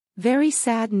Very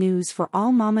sad news for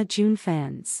all Mama June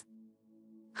fans.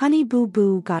 Honey Boo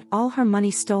Boo got all her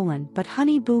money stolen, but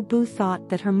Honey Boo Boo thought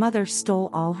that her mother stole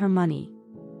all her money.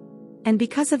 And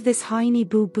because of this, Honey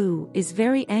Boo Boo is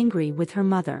very angry with her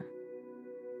mother.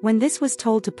 When this was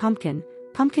told to Pumpkin,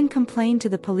 Pumpkin complained to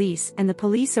the police, and the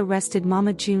police arrested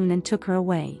Mama June and took her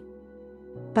away.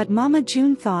 But Mama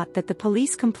June thought that the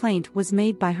police complaint was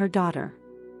made by her daughter.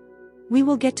 We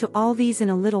will get to all these in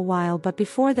a little while, but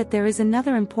before that there is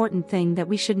another important thing that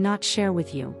we should not share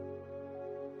with you.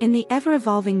 In the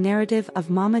ever-evolving narrative of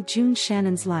Mama June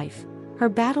Shannon's life, her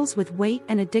battles with weight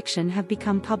and addiction have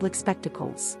become public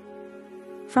spectacles.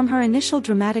 From her initial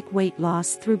dramatic weight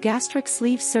loss through gastric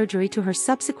sleeve surgery to her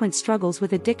subsequent struggles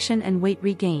with addiction and weight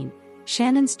regain,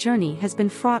 Shannon's journey has been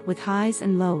fraught with highs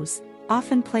and lows,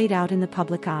 often played out in the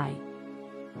public eye.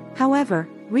 However,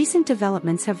 recent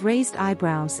developments have raised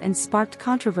eyebrows and sparked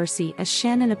controversy as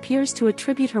Shannon appears to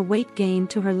attribute her weight gain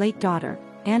to her late daughter,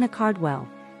 Anna Cardwell,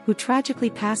 who tragically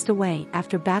passed away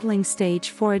after battling stage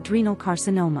 4 adrenal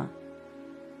carcinoma.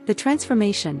 The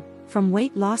transformation, from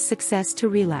weight loss success to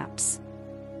relapse.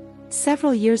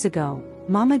 Several years ago,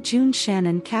 Mama June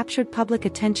Shannon captured public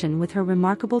attention with her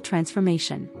remarkable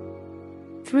transformation.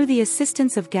 Through the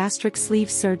assistance of gastric sleeve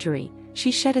surgery,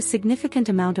 she shed a significant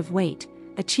amount of weight,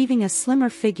 achieving a slimmer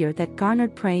figure that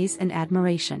garnered praise and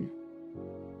admiration.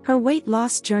 Her weight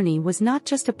loss journey was not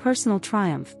just a personal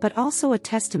triumph but also a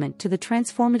testament to the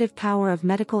transformative power of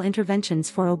medical interventions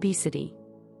for obesity.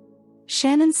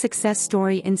 Shannon's success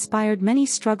story inspired many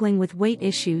struggling with weight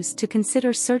issues to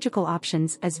consider surgical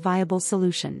options as viable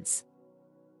solutions.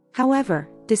 However,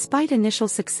 despite initial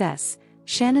success,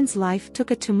 Shannon's life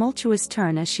took a tumultuous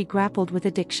turn as she grappled with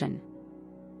addiction.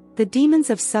 The demons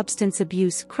of substance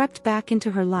abuse crept back into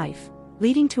her life,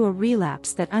 leading to a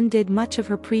relapse that undid much of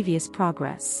her previous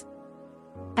progress.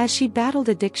 As she battled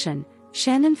addiction,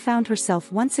 Shannon found herself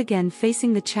once again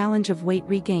facing the challenge of weight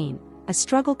regain, a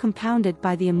struggle compounded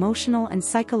by the emotional and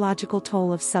psychological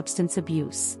toll of substance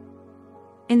abuse.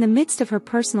 In the midst of her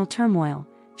personal turmoil,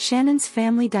 Shannon's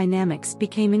family dynamics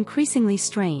became increasingly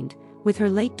strained, with her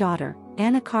late daughter,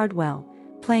 Anna Cardwell,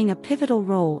 playing a pivotal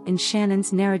role in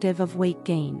Shannon's narrative of weight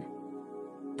gain.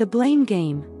 The blame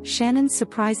game, Shannon's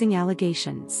surprising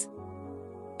allegations.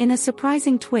 In a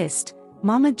surprising twist,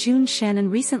 Mama June Shannon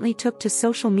recently took to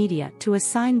social media to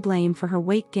assign blame for her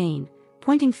weight gain,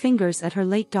 pointing fingers at her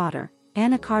late daughter,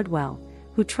 Anna Cardwell,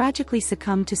 who tragically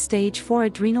succumbed to stage 4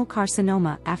 adrenal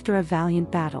carcinoma after a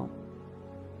valiant battle.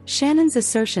 Shannon's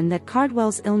assertion that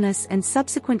Cardwell's illness and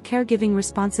subsequent caregiving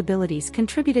responsibilities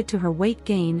contributed to her weight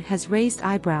gain has raised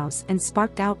eyebrows and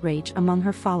sparked outrage among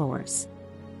her followers.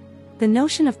 The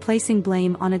notion of placing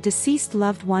blame on a deceased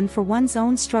loved one for one's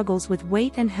own struggles with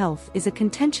weight and health is a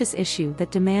contentious issue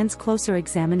that demands closer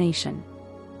examination.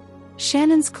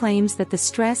 Shannon's claims that the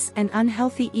stress and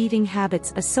unhealthy eating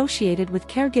habits associated with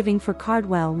caregiving for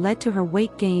Cardwell led to her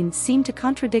weight gain seem to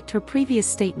contradict her previous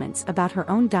statements about her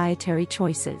own dietary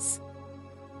choices.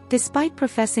 Despite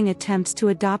professing attempts to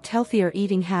adopt healthier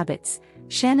eating habits,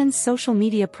 Shannon's social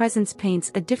media presence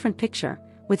paints a different picture,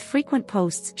 with frequent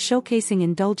posts showcasing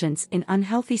indulgence in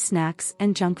unhealthy snacks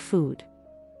and junk food.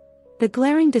 The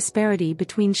glaring disparity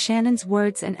between Shannon's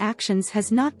words and actions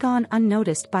has not gone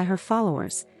unnoticed by her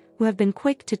followers, who have been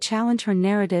quick to challenge her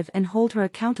narrative and hold her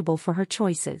accountable for her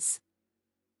choices.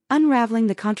 Unraveling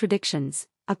the contradictions,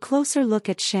 a closer look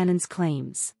at Shannon's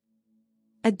claims.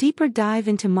 A deeper dive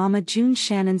into Mama June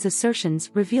Shannon's assertions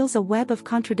reveals a web of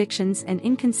contradictions and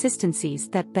inconsistencies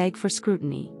that beg for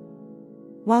scrutiny.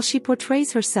 While she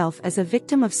portrays herself as a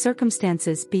victim of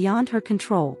circumstances beyond her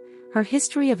control, her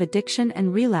history of addiction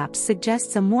and relapse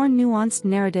suggests a more nuanced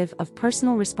narrative of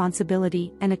personal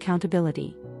responsibility and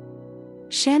accountability.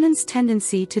 Shannon's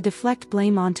tendency to deflect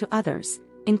blame onto others,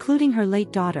 including her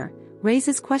late daughter,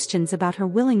 raises questions about her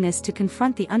willingness to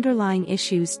confront the underlying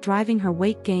issues driving her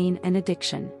weight gain and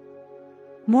addiction.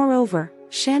 Moreover,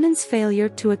 Shannon's failure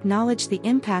to acknowledge the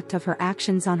impact of her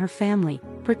actions on her family,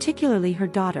 particularly her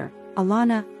daughter,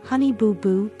 Alana Honey Boo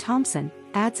Boo Thompson,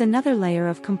 adds another layer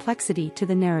of complexity to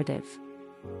the narrative.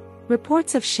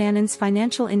 Reports of Shannon's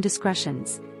financial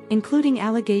indiscretions, including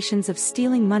allegations of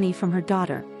stealing money from her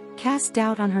daughter, cast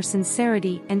doubt on her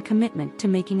sincerity and commitment to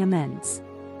making amends.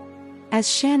 As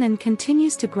Shannon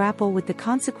continues to grapple with the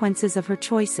consequences of her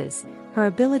choices, her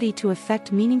ability to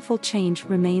effect meaningful change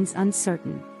remains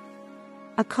uncertain.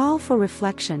 A call for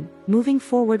reflection, moving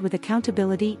forward with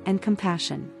accountability and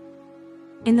compassion.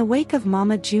 In the wake of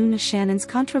Mama June Shannon's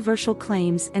controversial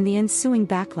claims and the ensuing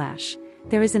backlash,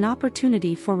 there is an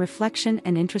opportunity for reflection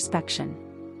and introspection.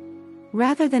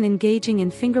 Rather than engaging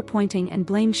in finger-pointing and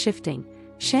blame-shifting,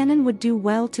 Shannon would do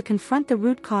well to confront the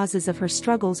root causes of her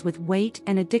struggles with weight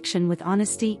and addiction with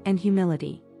honesty and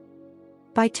humility.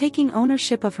 By taking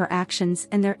ownership of her actions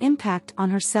and their impact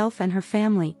on herself and her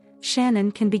family,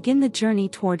 Shannon can begin the journey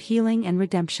toward healing and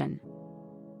redemption.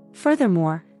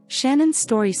 Furthermore, Shannon's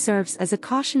story serves as a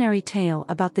cautionary tale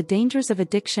about the dangers of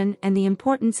addiction and the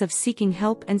importance of seeking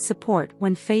help and support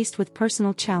when faced with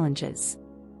personal challenges.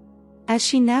 As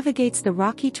she navigates the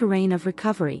rocky terrain of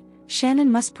recovery,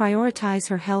 Shannon must prioritize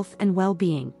her health and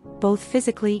well-being, both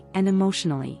physically and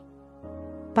emotionally.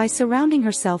 By surrounding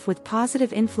herself with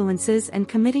positive influences and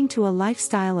committing to a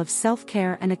lifestyle of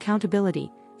self-care and accountability,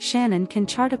 Shannon can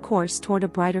chart a course toward a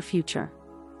brighter future.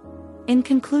 In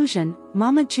conclusion,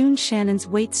 Mama June Shannon's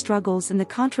weight struggles and the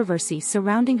controversy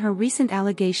surrounding her recent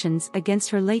allegations against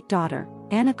her late daughter,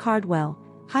 Anna Cardwell,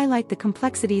 highlight the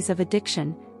complexities of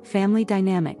addiction, family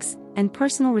dynamics, and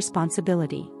personal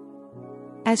responsibility.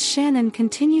 As Shannon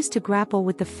continues to grapple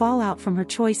with the fallout from her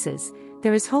choices,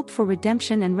 there is hope for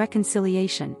redemption and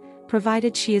reconciliation,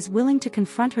 provided she is willing to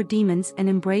confront her demons and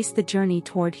embrace the journey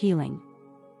toward healing.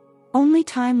 Only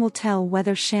time will tell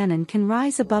whether Shannon can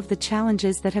rise above the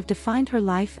challenges that have defined her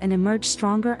life and emerge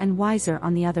stronger and wiser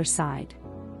on the other side.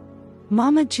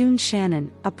 Mama June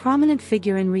Shannon, a prominent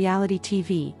figure in reality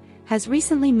TV, has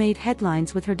recently made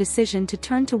headlines with her decision to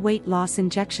turn to weight loss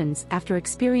injections after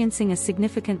experiencing a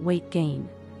significant weight gain.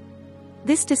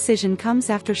 This decision comes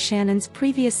after Shannon's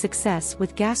previous success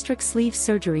with gastric sleeve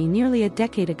surgery nearly a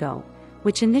decade ago,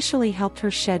 which initially helped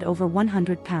her shed over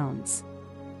 100 pounds.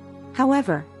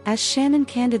 However, as Shannon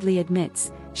candidly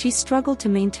admits, she struggled to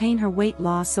maintain her weight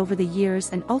loss over the years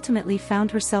and ultimately found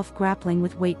herself grappling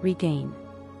with weight regain.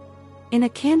 In a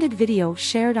candid video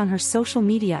shared on her social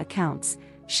media accounts,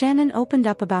 Shannon opened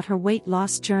up about her weight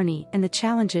loss journey and the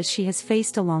challenges she has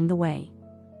faced along the way.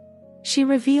 She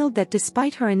revealed that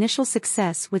despite her initial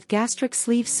success with gastric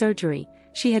sleeve surgery,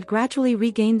 she had gradually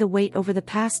regained the weight over the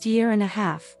past year and a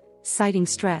half, citing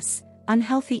stress,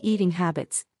 unhealthy eating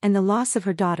habits, and the loss of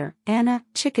her daughter, Anna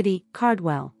 "Chickadee"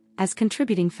 Cardwell, as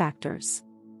contributing factors.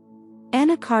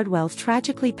 Anna Cardwell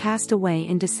tragically passed away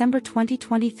in December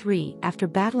 2023 after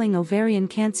battling ovarian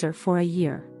cancer for a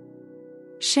year.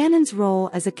 Shannon's role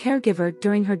as a caregiver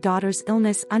during her daughter's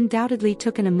illness undoubtedly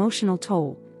took an emotional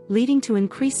toll, leading to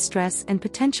increased stress and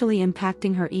potentially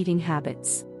impacting her eating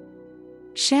habits.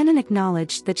 Shannon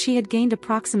acknowledged that she had gained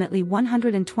approximately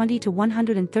 120 to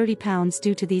 130 pounds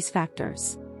due to these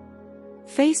factors.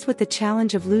 Faced with the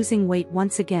challenge of losing weight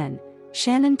once again,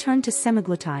 Shannon turned to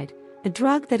semaglutide, a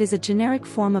drug that is a generic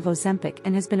form of Ozempic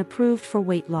and has been approved for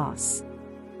weight loss.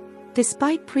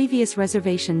 Despite previous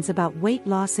reservations about weight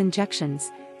loss injections,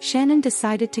 Shannon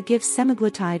decided to give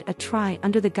semaglutide a try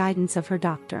under the guidance of her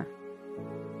doctor.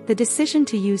 The decision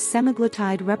to use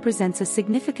semaglutide represents a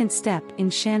significant step in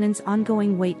Shannon's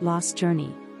ongoing weight loss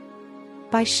journey.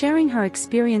 By sharing her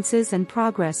experiences and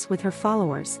progress with her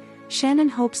followers, Shannon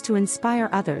hopes to inspire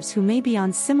others who may be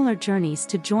on similar journeys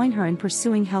to join her in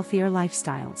pursuing healthier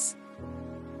lifestyles.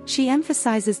 She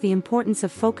emphasizes the importance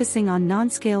of focusing on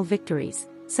non-scale victories,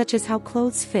 such as how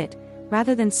clothes fit,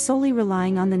 rather than solely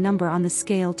relying on the number on the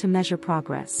scale to measure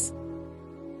progress.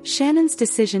 Shannon's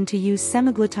decision to use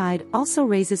semaglutide also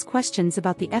raises questions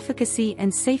about the efficacy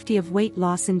and safety of weight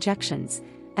loss injections,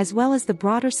 as well as the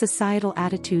broader societal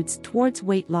attitudes towards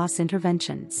weight loss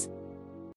interventions.